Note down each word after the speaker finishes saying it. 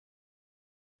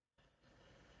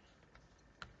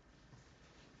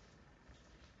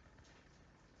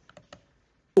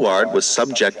Huard was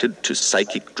subjected to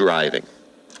psychic driving.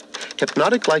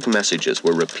 Hypnotic-like messages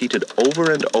were repeated over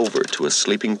and over to a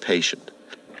sleeping patient,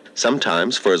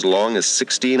 sometimes for as long as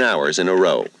 16 hours in a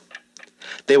row.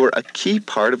 They were a key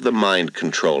part of the mind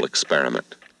control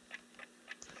experiment.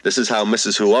 This is how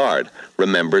Mrs. Huard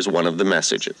remembers one of the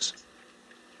messages.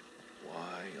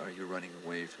 Why are you running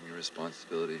away from your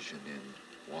responsibilities, Janine?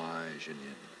 Why,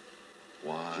 Janine?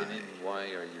 Why? Janine, why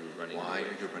are you running away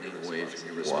from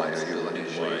your responsibilities? Why are you running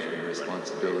away from your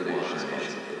responsibilities,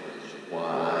 Janine? Why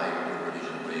are you running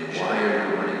away? Why are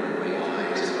you running away from your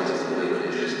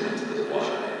responsibilities?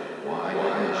 Why are you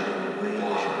running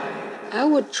away? I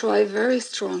would try very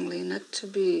strongly not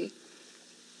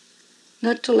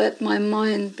to let my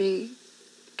mind be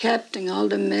capturing all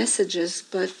the messages,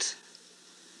 but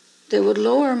they would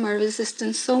lower my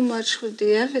resistance so much with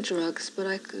the heavy drugs, but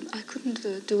I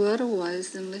couldn't do otherwise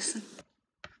than listen.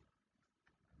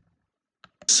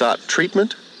 Sought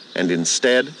treatment and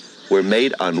instead were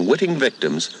made unwitting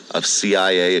victims of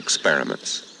CIA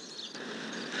experiments.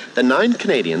 The 9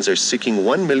 Canadians are seeking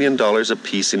 $1 million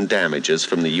apiece in damages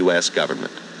from the U.S.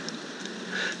 government.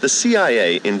 The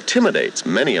CIA intimidates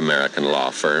many American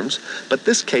law firms, but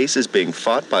this case is being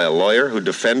fought by a lawyer who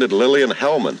defended Lillian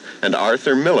Hellman and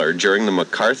Arthur Miller during the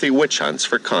McCarthy witch hunts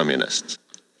for communists.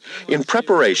 In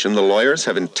preparation, the lawyers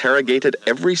have interrogated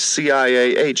every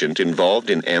CIA agent involved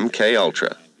in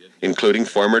MK-Ultra, including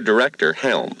former director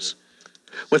Helms.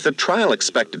 With the trial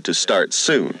expected to start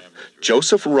soon,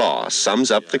 Joseph Raw sums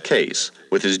up the case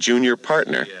with his junior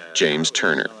partner, James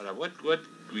Turner. What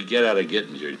we get out of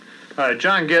Gingrich?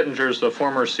 John Gingrich is the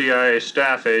former CIA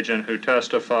staff agent who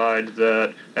testified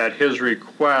that at his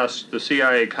request, the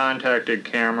CIA contacted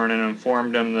Cameron and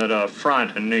informed him that a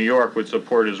front in New York would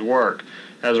support his work.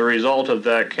 As a result of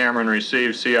that, Cameron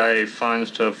received CIA funds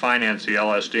to finance the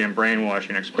LSD and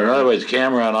brainwashing experiment. In other words,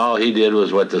 Cameron, all he did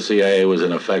was what the CIA was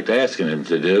in effect asking him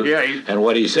to do. Yeah. And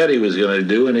what he said he was going to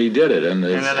do, and he did it. And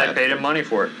then they paid him money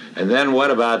for it. And then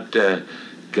what about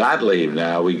Gottlieb?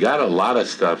 Now, we got a lot of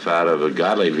stuff out of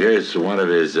Gottlieb. Here's one of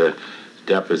his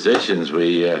depositions.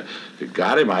 We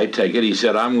got him, I take it. He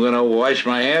said, I'm going to wash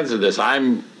my hands of this.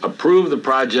 I'm approve the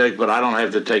project, but I don't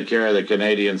have to take care of the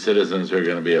Canadian citizens who are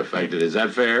going to be affected. Is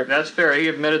that fair? That's fair. He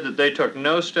admitted that they took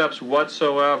no steps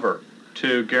whatsoever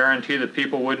to guarantee that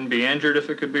people wouldn't be injured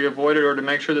if it could be avoided, or to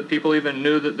make sure that people even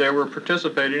knew that they were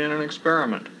participating in an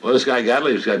experiment. Well, this guy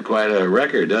Gottlieb's got quite a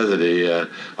record, doesn't he,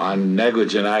 on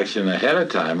negligent action ahead of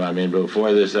time. I mean,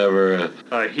 before this ever...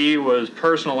 He was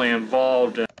personally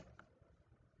involved in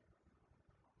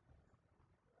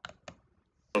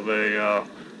of a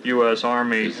U.S.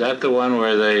 Army. Is that the one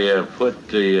where they put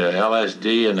the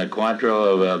LSD in the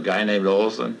Cointreau of a guy named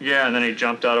Olson? Yeah, and then he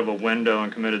jumped out of a window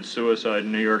and committed suicide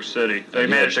in New York City. They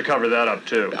managed to cover that up,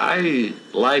 too. I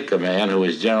like a man who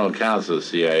was general counsel of the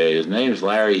CIA. His name's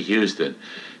Larry Houston.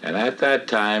 And at that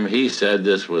time, he said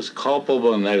this was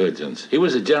culpable negligence. He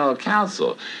was a general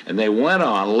counsel. And they went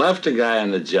on, left a guy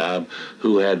on the job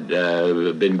who had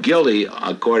been guilty,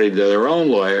 according to their own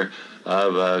lawyer,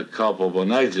 of culpable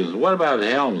negligence. What about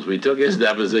Helms? We took his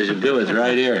deposition, too. It's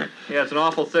right here. Yeah, it's an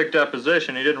awful thick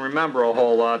deposition. He didn't remember a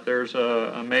whole lot. There's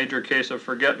a major case of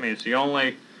forget-me's. The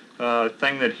only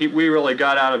thing that we really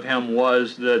got out of him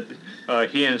was that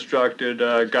he instructed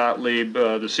Gottlieb,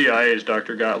 the CIA's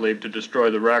Dr. Gottlieb, to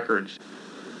destroy the records.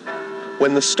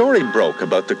 When the story broke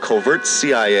about the covert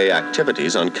CIA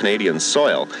activities on Canadian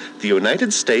soil, the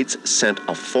United States sent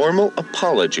a formal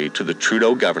apology to the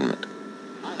Trudeau government.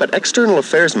 But External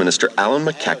Affairs Minister Alan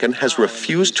McEachin has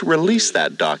refused to release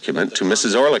that document to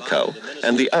Mrs. Orlico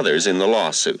and the others in the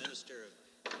lawsuit.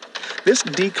 This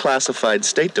declassified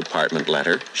State Department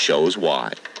letter shows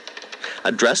why.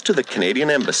 Addressed to the Canadian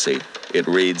Embassy, it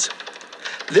reads,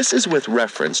 "This is with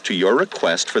reference to your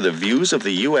request for the views of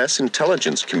the U.S.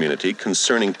 intelligence community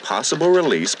concerning possible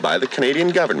release by the Canadian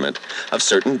government of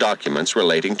certain documents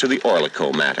relating to the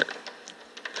Orlico matter.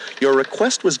 Your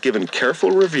request was given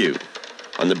careful review,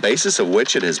 on the basis of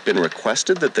which it has been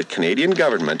requested that the Canadian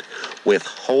government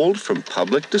withhold from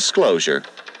public disclosure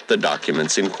the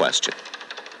documents in question."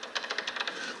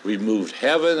 We've moved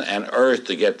heaven and earth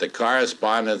to get the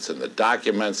correspondence and the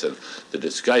documents and the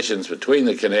discussions between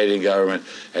the Canadian government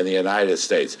and the United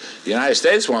States. The United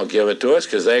States won't give it to us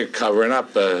because they're covering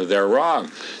up their wrong.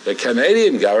 The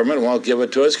Canadian government won't give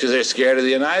it to us because they're scared of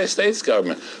the United States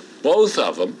government. Both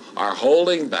of them are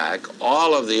holding back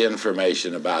all of the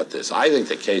information about this. I think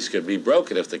the case could be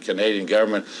broken if the Canadian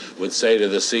government would say to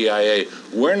the CIA,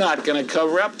 we're not going to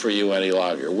cover up for you any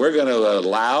longer. We're going to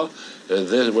allow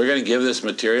this, we're going to give this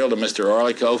material to Mr.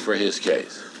 Orlico for his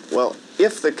case. Well,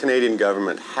 If the Canadian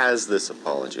government has this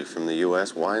apology from the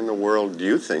U.S., why in the world do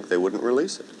you think they wouldn't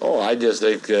release it? Oh, I just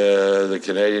think the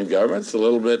Canadian government's a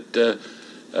little bit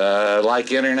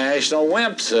like international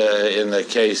wimps in the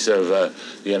case of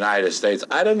the United States.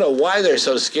 I don't know why they're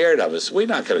so scared of us. We're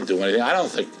not going to do anything. I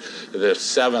don't think the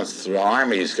 7th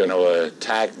Army is going to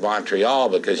attack Montreal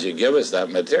because you give us that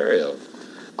material.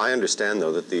 I understand,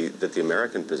 though, that the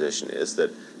American position is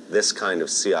that this kind of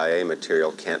CIA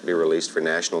material can't be released for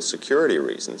national security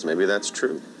reasons. Maybe that's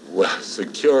true. Well,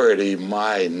 security,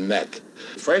 my neck.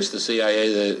 First, the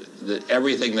CIA,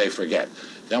 everything they forget.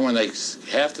 Then when they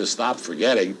have to stop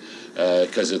forgetting,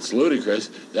 because it's ludicrous,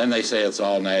 then they say it's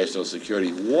all national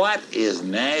security. What is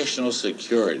national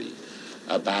security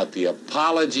about the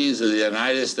apologies of the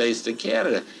United States to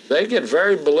Canada? They get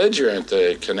very belligerent,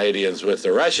 the Canadians, with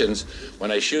the Russians when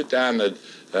they shoot down the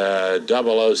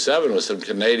 007 with some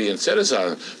Canadian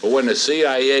citizens. But when the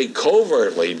CIA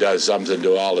covertly does something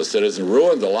to all the citizens,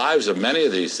 ruined the lives of many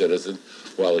of these citizens,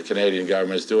 well, the Canadian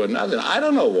government's doing nothing. I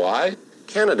don't know why.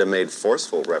 Canada made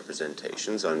forceful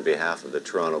representations on behalf of the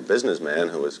Toronto businessman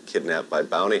who was kidnapped by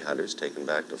bounty hunters taken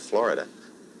back to Florida.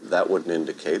 That wouldn't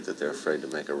indicate that they're afraid to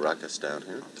make a ruckus down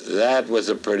here. That was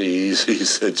a pretty easy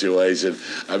situation.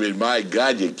 I mean, my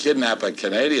God, you kidnap a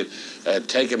Canadian,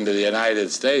 take him to the United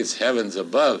States, heavens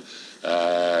above.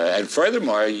 And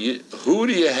furthermore, who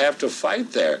do you have to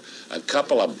fight there? A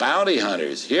couple of bounty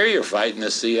hunters. Here you're fighting the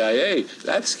CIA.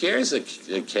 That scares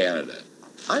Canada.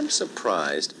 I'm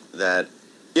surprised that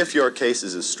if your case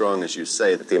is as strong as you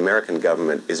say, that the American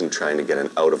government isn't trying to get an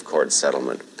out-of-court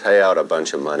settlement, pay out a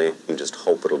bunch of money, and just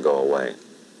hope it'll go away.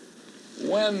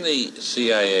 When the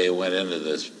CIA went into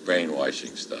this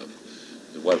brainwashing stuff,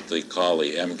 what they call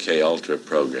the MK Ultra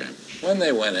program, when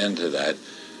they went into that,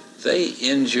 they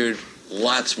injured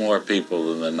lots more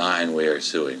people than the 9 we are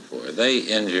suing for. They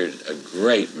injured a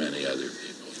great many other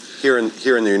people. Here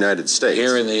in the United States?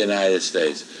 Here in the United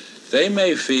States. They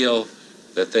may feel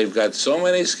that they've got so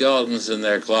many skeletons in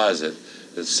their closet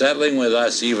that settling with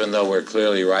us, even though we're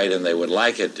clearly right and they would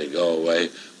like it to go away,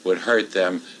 would hurt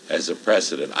them as a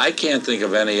precedent. I can't think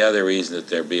of any other reason that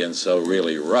they're being so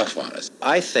really rough on us.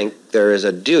 I think there is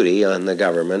a duty on the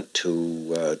government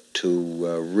to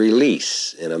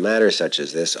release, in a matter such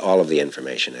as this, all of the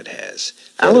information it has.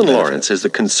 Alan Lawrence is the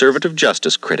conservative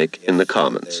justice critic in the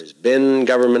Commons. There's been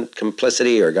government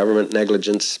complicity or government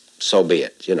negligence, so be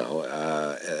it, you know.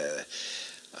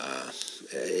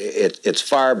 It's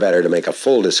far better to make a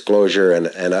full disclosure and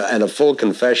a full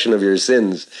confession of your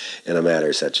sins in a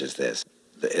matter such as this.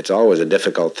 It's always a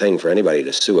difficult thing for anybody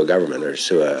to sue a government or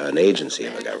sue an agency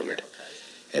of a government.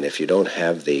 And if you don't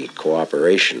have the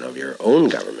cooperation of your own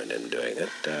government in doing it,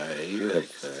 you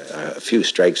have a few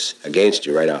strikes against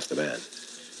you right off the bat.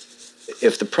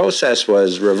 If the process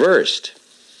was reversed,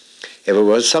 if it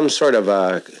was some sort of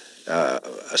a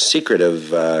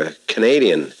secretive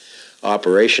Canadian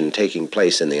operation taking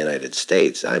place in the United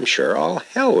States, I'm sure all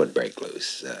hell would break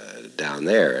loose down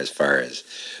there as far as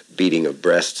beating of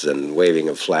breasts and waving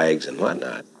of flags and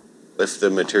whatnot. If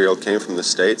the material came from the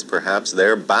States, perhaps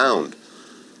they're bound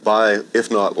by,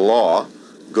 if not law,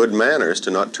 good manners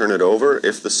to not turn it over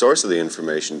if the source of the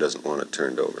information doesn't want it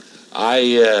turned over.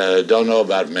 I don't know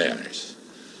about manners.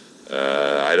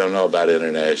 I don't know about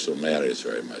international manners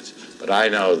very much. But I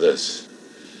know this.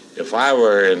 If I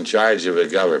were in charge of a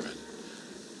government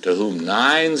to whom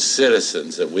 9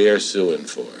 citizens that we are suing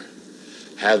for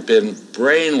have been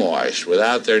brainwashed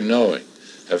without their knowing,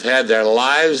 have had their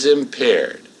lives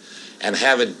impaired, and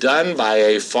have it done by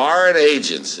a foreign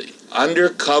agency,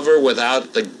 undercover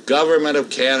without the government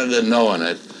of Canada knowing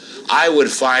it, I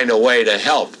would find a way to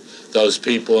help those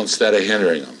people instead of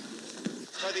hindering them.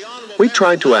 We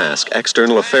tried to ask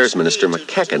External Affairs Minister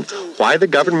McEachin why the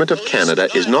government of Canada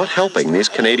is not helping these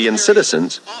Canadian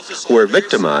citizens who are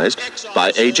victimized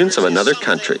by agents of another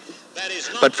country.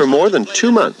 But for more than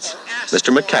 2 months,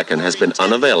 Mr. McEachin has been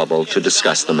unavailable to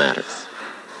discuss the matter.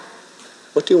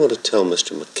 What do you want to tell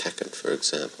Mr. McEachin, for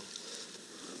example,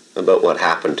 about what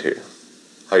happened to you?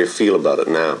 How you feel about it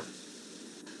now?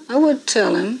 I would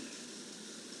tell him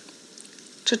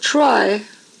to try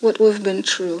what we've been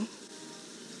through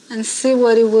and see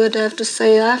what he would have to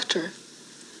say after.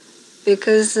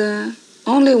 Because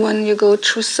only when you go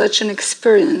through such an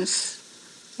experience,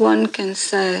 one can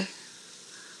say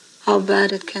how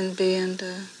bad it can be and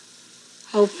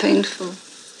how painful.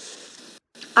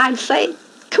 I'd say,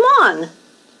 come on,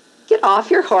 get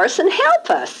off your horse and help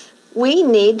us. We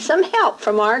need some help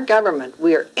from our government.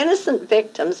 We are innocent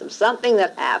victims of something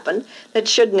that happened that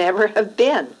should never have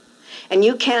been. And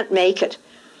you can't make it.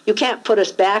 You can't put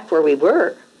us back where we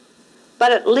were.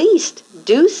 but at least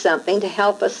do something to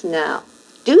help us now.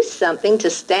 Do something to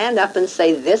stand up and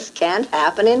say this can't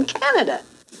happen in Canada.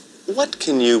 What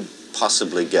can you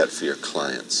possibly get for your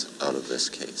clients out of this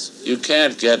case? You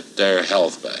can't get their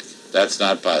health back. That's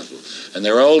not possible. And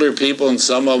they're older people, and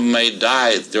some of them may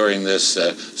die during this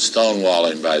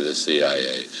stonewalling by the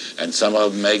CIA. And some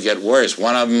of them may get worse.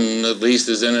 One of them, at least,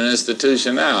 is in an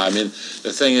institution now. I mean,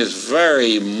 the thing is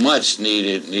very much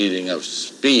needing of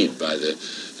speed by the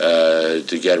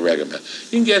to get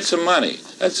recompense. You can get some money.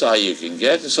 That's all you can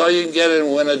get. That's all you can get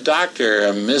when a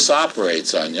doctor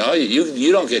misoperates on you.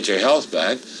 You don't get your health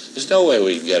back. There's no way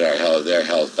we can get their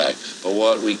health back. But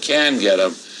what we can get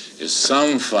them is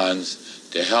some funds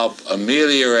to help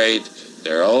ameliorate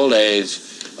their old age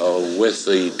with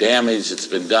the damage that's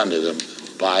been done to them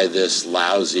by this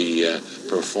lousy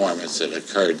performance that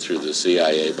occurred through the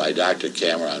CIA by Dr.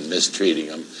 Cameron mistreating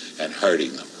them and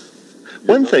hurting them.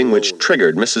 One thing which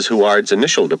triggered Mrs. Huard's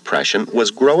initial depression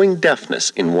was growing deafness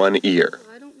in one ear.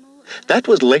 That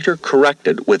was later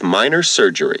corrected with minor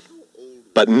surgery.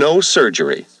 But no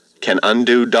surgery can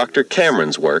undo Dr.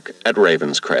 Cameron's work at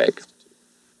Ravenscraig.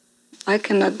 I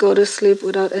cannot go to sleep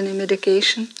without any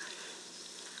medication.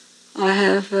 I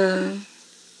have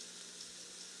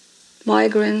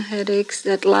migraine headaches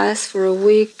that last for a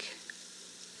week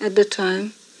at the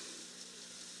time.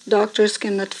 Doctors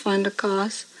cannot find a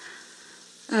cause.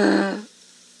 I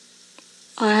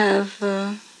have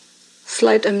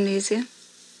slight amnesia.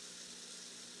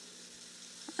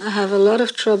 I have a lot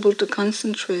of trouble to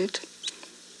concentrate.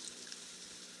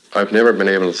 I've never been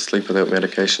able to sleep without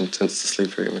medication since the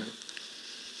sleep treatment.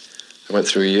 I went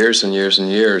through years and years and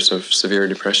years of severe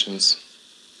depressions.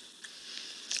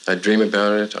 I dream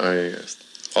about it.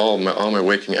 All my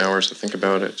waking hours I think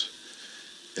about it.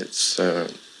 It's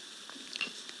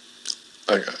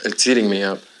eating me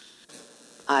up.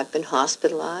 I've been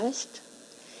hospitalized.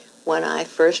 When I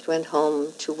first went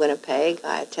home to Winnipeg,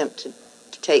 I attempted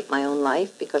to take my own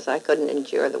life because I couldn't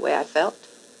endure the way I felt.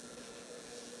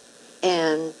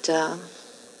 And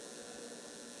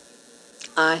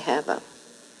I have a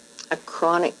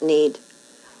chronic need.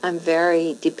 I'm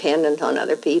very dependent on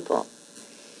other people.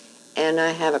 And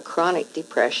I have a chronic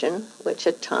depression, which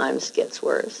at times gets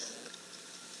worse.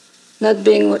 Not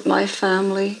being with my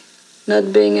family,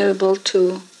 not being able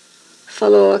to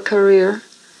follow a career,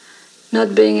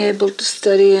 not being able to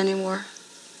study anymore,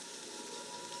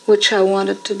 which I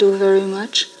wanted to do very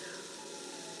much.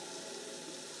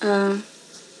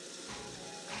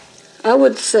 I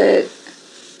would say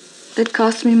it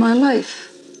cost me my life.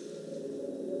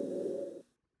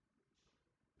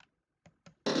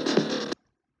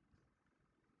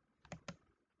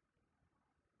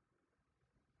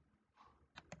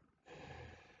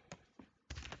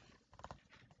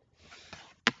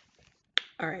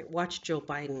 All right, watch Joe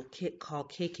Biden call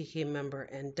KKK member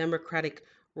and Democratic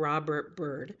Robert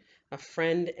Byrd a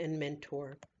friend and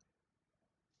mentor.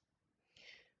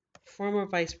 Former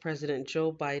Vice President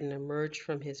Joe Biden emerged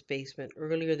from his basement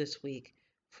earlier this week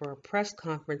for a press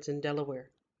conference in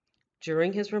Delaware.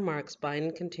 During his remarks,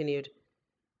 Biden continued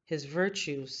his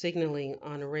virtue signaling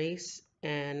on race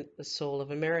and the soul of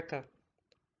America.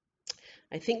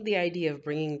 I think the idea of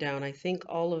bringing down,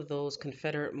 all of those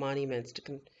Confederate monuments to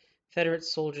Confederate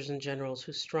soldiers and generals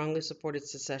who strongly supported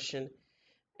secession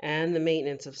and the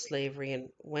maintenance of slavery and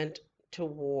went to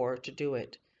war to do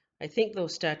it. I think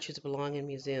those statues belong in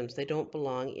museums. They don't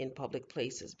belong in public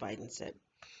places, Biden said.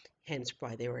 Hence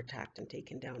why they were attacked and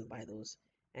taken down by those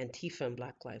Antifa and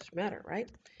Black Lives Matter, right?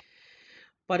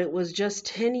 But it was just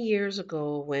 10 years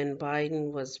ago when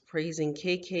Biden was praising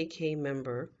KKK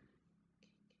member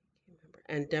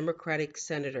and Democratic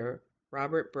Senator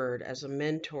Robert Byrd as a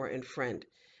mentor and friend.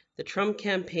 The Trump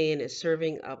campaign is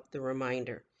serving up the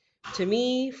reminder. To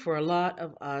me, for a lot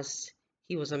of us,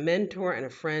 he was a mentor and a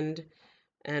friend,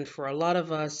 and for a lot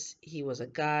of us, he was a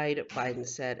guide, Biden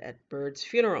said at Byrd's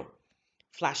funeral.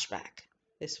 Flashback.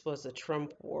 This was a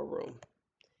Trump war room.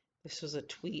 This was a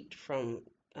tweet from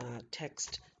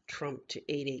text Trump to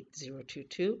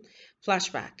 88022.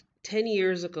 Flashback. 10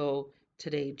 years ago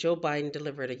today, Joe Biden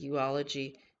delivered a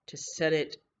eulogy to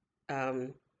Senate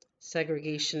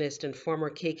segregationist and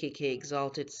former KKK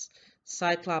exalted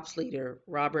Cyclops leader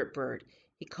Robert Byrd.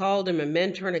 He called him a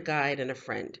mentor and a guide and a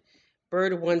friend.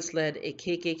 Byrd once led a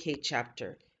KKK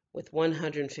chapter with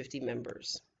 150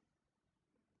 members.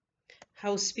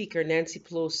 House Speaker Nancy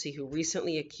Pelosi, who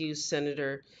recently accused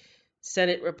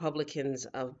Senate Republicans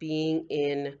of being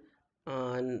in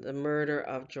on the murder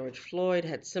of George Floyd,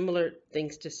 had similar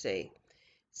things to say.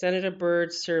 Senator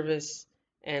Byrd's service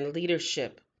and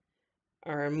leadership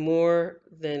are more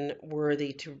than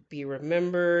worthy to be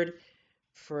remembered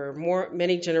for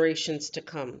many generations to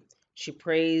come. She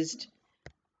praised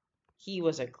he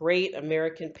was a great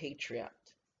American patriot.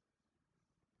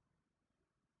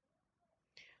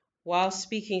 While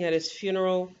speaking at his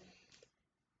funeral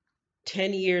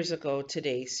 10 years ago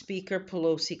today, Speaker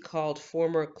Pelosi called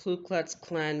former Ku Klux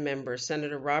Klan member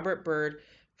Senator Robert Byrd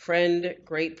friend,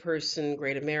 great person,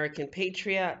 great American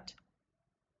patriot.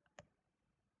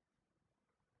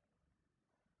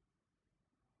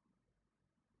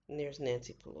 And there's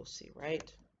Nancy Pelosi, right?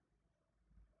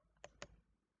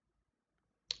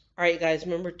 All right, guys,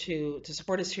 remember to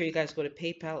support us here, you guys go to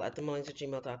PayPal at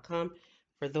themullings@gmail.com.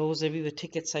 For those of you with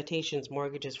tickets, citations,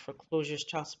 mortgages, foreclosures,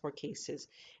 child support cases,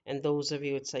 and those of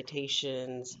you with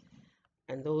citations,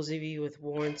 and those of you with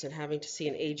warrants and having to see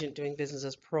an agent doing business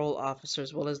as parole officer,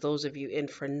 as well as those of you in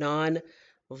for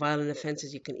non-violent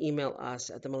offenses, you can email us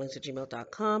at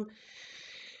themullings@gmail.com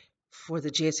for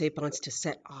the GSA bonds to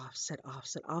set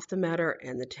off the matter,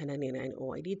 and the 1099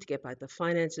 OID to get back the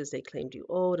finances they claimed you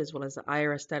owed, as well as the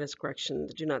IRS status correction,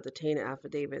 the do not detain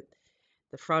affidavit,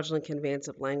 the fraudulent conveyance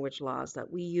of language laws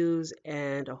that we use,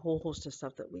 and a whole host of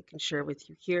stuff that we can share with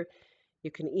you here.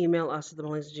 You can email us at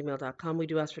themullings@gmail.com. We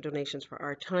do ask for donations for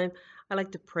our time. I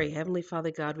like to pray. Heavenly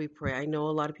Father God, we pray. I know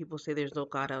a lot of people say there's no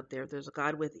God out there. There's a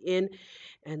God within,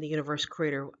 and the universe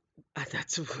creator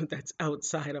that's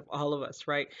outside of all of us,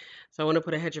 right? So I want to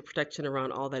put a hedge of protection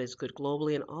around all that is good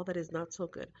globally and all that is not so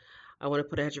good. I want to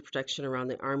put a hedge of protection around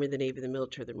the Army, the Navy, the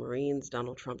military, the Marines,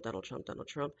 Donald Trump,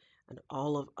 and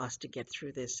all of us to get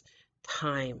through this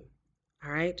time.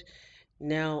 All right.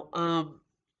 Now,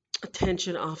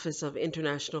 Attention Office of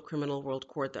International Criminal World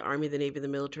Court, the Army, the Navy, the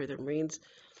military, the Marines.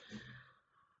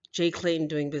 Jay Clayton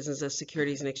doing business as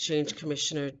Securities and Exchange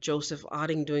Commissioner. Joseph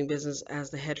Otting doing business as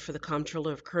the head for the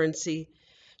Comptroller of Currency.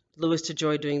 Louis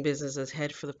DeJoy doing business as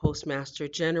head for the Postmaster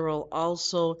General.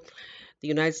 Also, the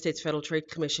United States Federal Trade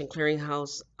Commission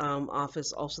Clearinghouse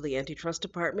Office, also the Antitrust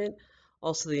Department,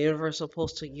 also the Universal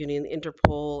Postal Union,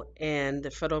 Interpol, and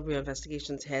the Federal Bureau of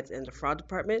Investigations heads and the Fraud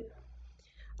Department.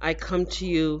 I come to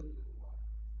you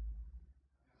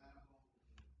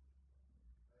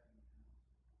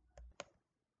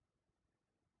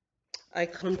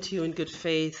in good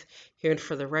faith. Here and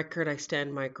for the record, I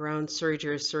stand my ground. Surrey,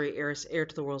 Surrey, heir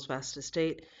to the world's vast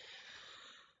estate.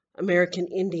 American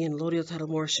Indian, Lodial Title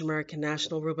Moorish American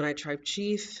National, Reubenite Tribe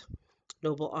Chief,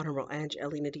 Noble Honorable Ange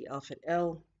Elina D. Alphabet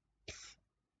L.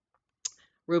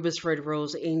 Rubus Red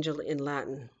Rose, Angel in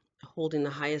Latin, holding the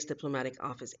highest diplomatic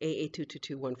office,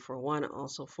 AA222141,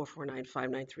 also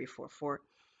 449-59344.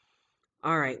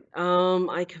 All right,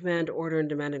 I command, order, and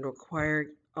demand and require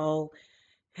all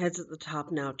heads at the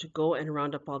top now to go and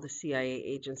round up all the CIA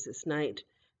agents this night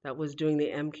that was doing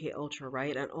the MK Ultra,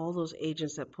 right? And all those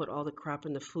agents that put all the crap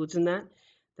in the foods and that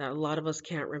a lot of us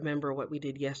can't remember what we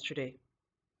did yesterday.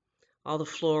 All the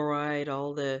fluoride,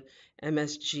 all the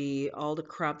MSG, all the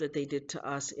crap that they did to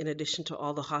us, in addition to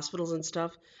all the hospitals and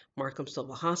stuff, Markham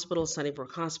Silva Hospital,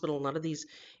 Sunnybrook Hospital, a lot of these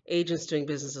agents doing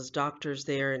business as doctors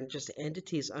there and just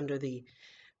entities under the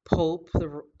Pope,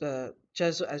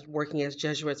 as working as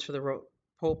Jesuits for the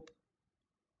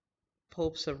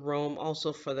Popes of Rome,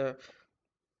 also for the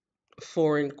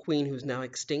foreign queen who's now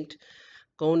extinct.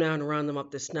 Go now and round them up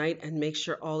this night and make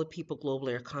sure all the people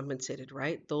globally are compensated,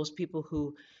 right? Those people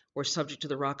who were subject to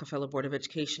the Rockefeller Board of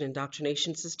Education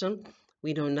indoctrination system.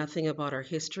 We know nothing about our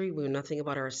history. We know nothing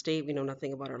about our estate. We know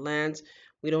nothing about our lands.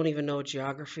 We don't even know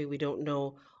geography. We don't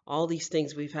know all these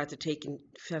things. We've had to take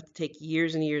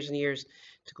years and years and years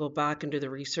to go back and do the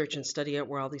research and study out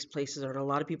where all these places are. And a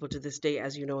lot of people to this day,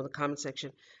 as you know in the comment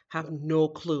section, have no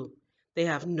clue. They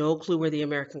have no clue where the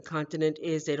American continent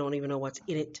is. They don't even know what's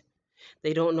in it.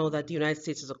 They don't know that the United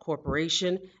States is a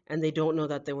corporation, and they don't know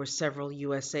that there were several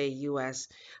United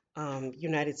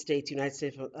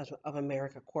States of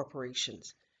America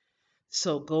corporations.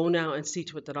 So go now and see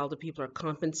to it that all the people are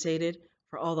compensated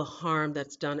for all the harm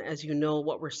that's done. As you know,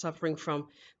 what we're suffering from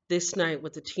this night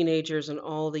with the teenagers and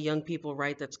all the young people,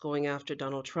 right, that's going after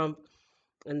Donald Trump,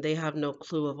 and they have no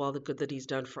clue of all the good that he's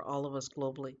done for all of us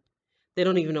globally. They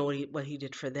don't even know what he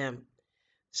did for them.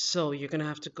 So you're going to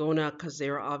have to go now because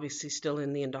they're obviously still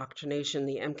in the indoctrination,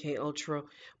 the MK Ultra,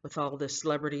 with all the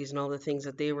celebrities and all the things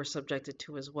that they were subjected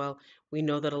to as well. We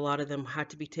know that a lot of them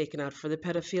had to be taken out for the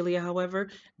pedophilia, however,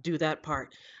 do that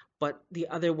part. But the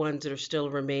other ones that are still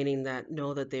remaining that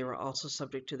know that they were also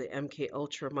subject to the MK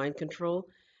Ultra mind control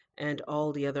and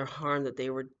all the other harm that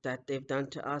they've done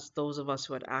to us. Those of us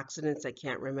who had accidents, I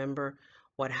can't remember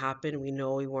what happened. We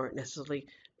know we weren't necessarily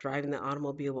driving the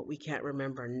automobile, but we can't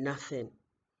remember nothing.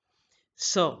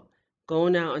 So go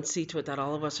now and see to it that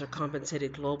all of us are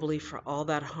compensated globally for all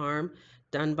that harm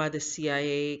done by the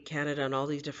CIA, Canada, and all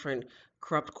these different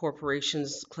corrupt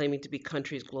corporations claiming to be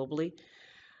countries globally.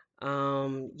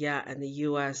 Yeah, and the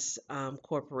U.S.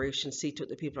 Corporations see to it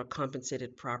that people are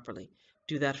compensated properly.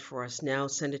 Do that for us now.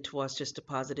 Send it to us. Just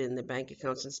deposit it in the bank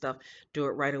accounts and stuff. Do it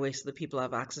right away so the people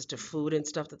have access to food and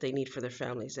stuff that they need for their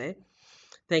families, eh?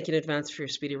 Thank you in advance for your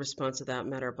speedy response to that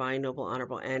matter. By Noble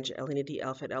Honorable Ange Elena D.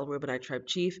 Alfred L. Rubinite Tribe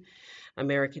Chief,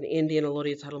 American Indian,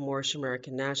 Elodia Tuttle Moorish,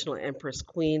 American National, Empress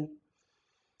Queen,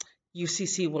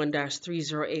 UCC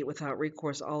 1-308 without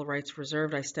recourse, all rights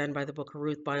reserved. I stand by the Book of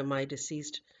Ruth by my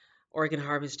deceased Oregon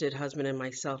harvested husband and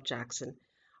myself, Jackson.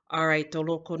 All right,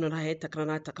 toloko no nahe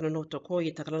takrana takrano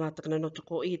tokoi takrana takrano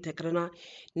tokoi takrana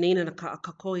nina na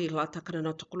kakoi la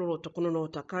takrana tokulo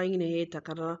tokuno takaine he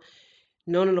takrana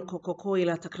nono no kokoi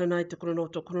la takrana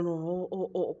tokuno tokuno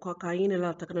o kakaine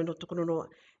la takrano tokuno.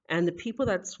 And the people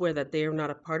that swear that they are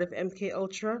not a part of MK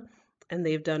Ultra and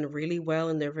they've done really well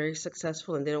and they're very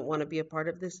successful and they don't want to be a part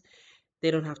of this, they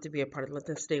don't have to be a part of it. Let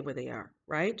them stay where they are,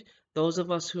 right? Those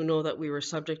of us who know that we were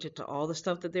subjected to all the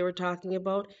stuff that they were talking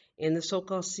about in the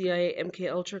so-called CIA, MK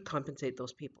Ultra, compensate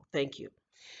those people. Thank you.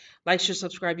 Like, share,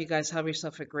 subscribe. You guys have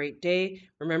yourself a great day.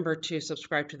 Remember to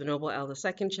subscribe to the Noble L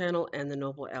II channel and the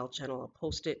Noble L channel. I'll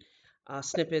post it,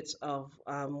 snippets of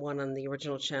one on the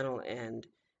original channel, and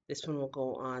this one will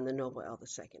go on the Noble L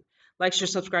II. Like, share,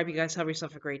 subscribe. You guys have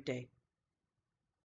yourself a great day.